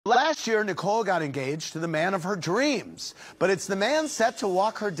Last year, Nicole got engaged to the man of her dreams, but it's the man set to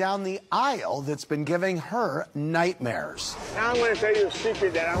walk her down the aisle that's been giving her nightmares. Now I'm going to tell you a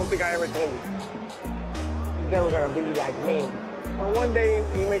secret that I don't think I ever told you. You're never going to be like me. Well, one day,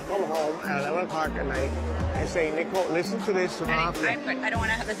 you may come home at 11 o'clock at night and say, Nicole, listen to this. I don't want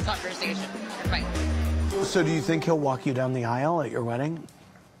to have this conversation. It's fine. So do you think he'll walk you down the aisle at your wedding?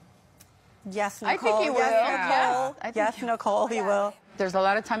 Yes, Nicole. I think he will. Yes, Nicole, he will. There's a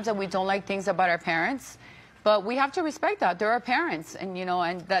lot of times that we don't like things about our parents, but we have to respect that. They're our parents, and you know,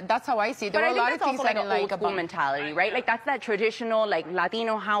 and that's how I see it. There But are a lot of things like I an didn't old like school about mentality, right? Like that's that traditional, like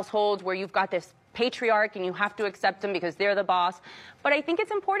Latino households where you've got this patriarch and you have to accept them because they're the boss. But I think it's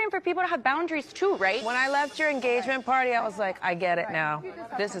important for people to have boundaries too, right? When I left your engagement party, I was like, I get it now.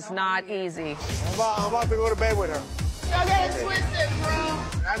 This is not easy. I'm about to go to bed with her. Y'all got it twisted, bro.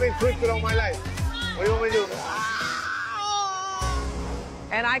 I've been twisted all my life. What do you want me to do?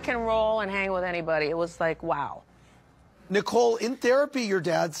 And I can roll and hang with anybody. It was like, wow. Nicole, in therapy, your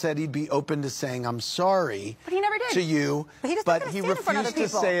dad said he'd be open to saying, I'm sorry. But he never did. To you, But he refused to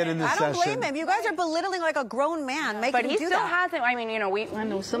say it in the session. I don't blame him. You guys are belittling like a grown man. But he still hasn't. I mean, you know, I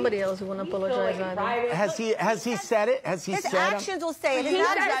know somebody else who won't apologize either. Has he said it? Has he His said actions will say it. He's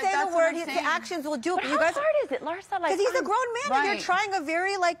not going to say the word. His actions will do it. But how hard is it, Larsa? Like, because he's a grown man, and you're Right. trying a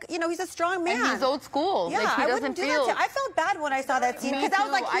very, like, you know, he's a strong man. And he's old school. Yeah, like, he I doesn't wouldn't do feel. that to I felt bad when I saw that scene Me because I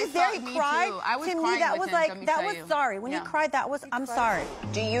was too. like, he's I there. thought- He me cried. too. I was To me, crying that with was him, like, let me that tell was you. sorry. When he Yeah. cried, that was, I'm sorry.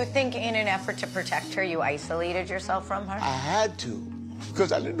 Do you think in an effort to protect her, you isolated yourself from her? I had to,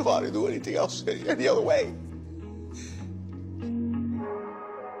 because I didn't know how to do anything else any other way.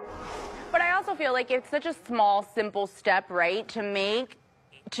 But I also feel like it's such a small, simple step, right,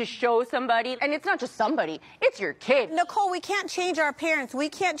 to show somebody, and it's not just somebody, it's your kid. Nicole, we can't change our parents. We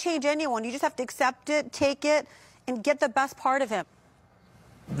can't change anyone. You just have to accept it, take it, and get the best part of him.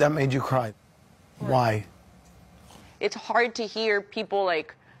 That made you cry. Why? It's hard to hear people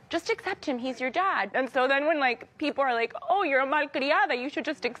like, just accept him, he's your dad. And so then when like people are like, oh, you're a malcriada, you should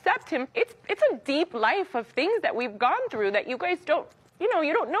just accept him. It's a deep life of things that we've gone through that you guys don't, you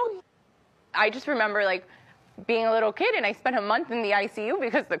don't know. I just remember like being a little kid and I spent a month in the ICU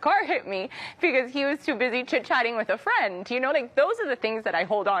because the car hit me because he was too busy chit-chatting with a friend. Like those are the things that I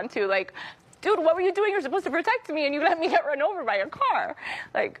hold on to. Like, dude, what were you doing? You're supposed to protect me, and you let me get run over by a car.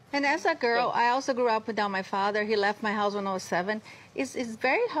 Like. And as a girl, I also grew up without my father. He left my house when I was 7. It's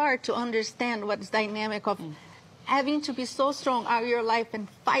very hard to understand what's dynamic of having to be so strong out of your life and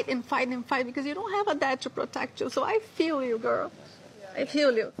fight and fight and fight because you don't have a dad to protect you. So I feel you, girl. I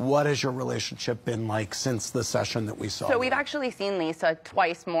feel you. What has your relationship been like since the session that we saw? So we've actually seen Lisa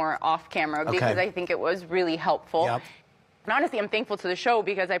twice more off camera because I think it was really helpful. Yep. And honestly, I'm thankful to the show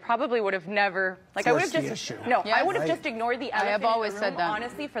because I probably would have never, like, I would have just, I would have just ignored the elephant. I have always in the room, said that.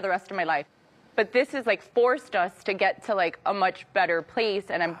 honestly, for the rest of my life. But this has like forced us to get to like a much better place,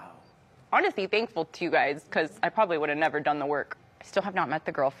 and I'm honestly thankful to you guys because I probably would have never done the work. I still have not met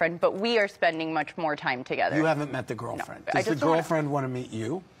the girlfriend, but we are spending much more time together. You haven't met the girlfriend. No, Does the girlfriend want to meet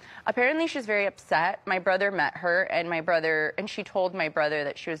you? Apparently she's very upset. My brother met her, and she told my brother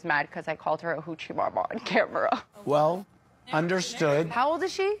that she was mad because I called her a hoochie mama on camera. Well, understood. How old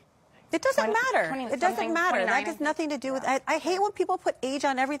is she? It doesn't matter. It doesn't matter. 29. That has nothing to do with. I hate when people put age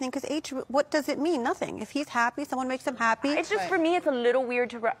on everything because age. What does it mean? Nothing. If he's happy, someone makes him happy. It's just for me, it's a little weird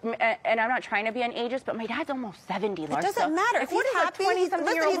to, and I'm not trying to be an ageist, but my dad's almost 70. Larsa. It doesn't matter. If What he's does happy, a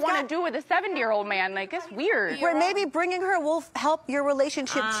 20-something-year-old want to do with a 70-year-old man? Like, it's weird. Where maybe bringing her will help your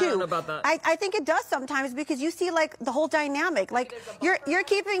relationship too. I don't know about that. I think it does sometimes because you see like the whole dynamic. Like you're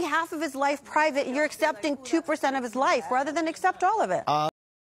keeping half of his life private and you're accepting 2% of his life rather than accept all of it.